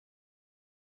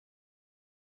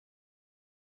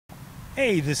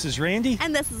Hey, this is Randy.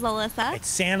 And this is Alyssa. At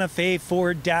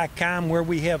SantaFeFord.com, where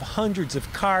we have hundreds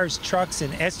of cars, trucks,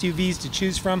 and SUVs to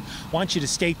choose from. Want you to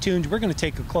stay tuned. We're going to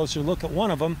take a closer look at one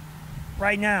of them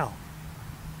right now.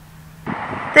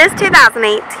 This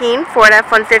 2018 Ford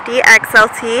F-150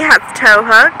 XLT has tow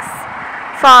hooks,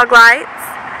 fog lights,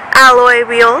 alloy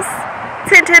wheels,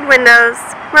 tinted windows,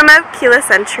 remote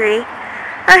keyless entry,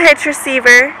 a hitch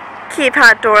receiver,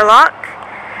 keypad door lock.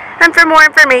 And for more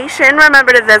information,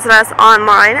 remember to visit us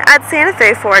online at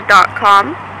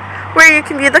SantaFeFord.com, where you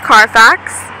can view the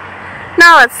Carfax.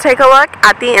 Now let's take a look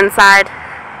at the inside.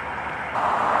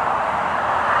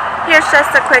 Here's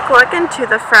just a quick look into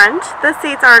the front. The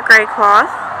seats are gray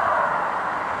cloth.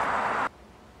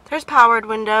 There's powered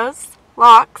windows,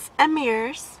 locks, and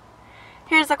mirrors.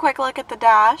 Here's a quick look at the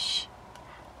dash.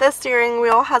 The steering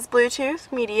wheel has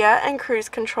Bluetooth, media, and cruise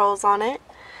controls on it.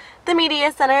 The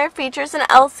media center features an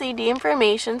LCD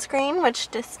information screen which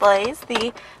displays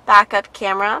the backup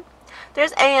camera.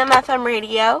 There's AM/FM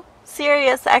radio,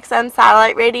 Sirius XM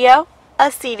satellite radio,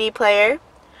 a CD player,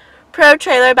 Pro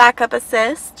Trailer Backup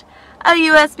Assist, a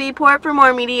USB port for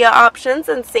more media options,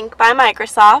 and Sync by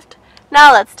Microsoft.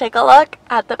 Now let's take a look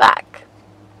at the back.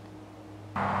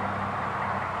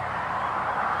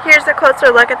 Here's a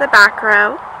closer look at the back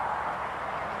row.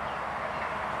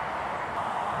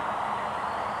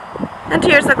 And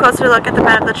here's a closer look at the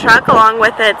bed of the truck along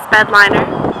with its bed liner.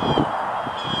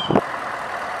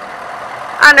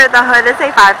 Under the hood is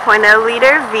a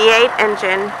 5.0-liter V8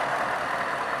 engine.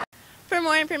 For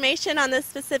more information on this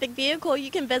specific vehicle,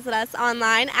 you can visit us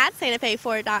online at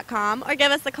SantaFeFord.com or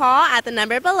give us a call at the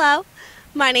number below.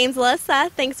 My name's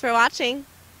Alyssa. Thanks for watching.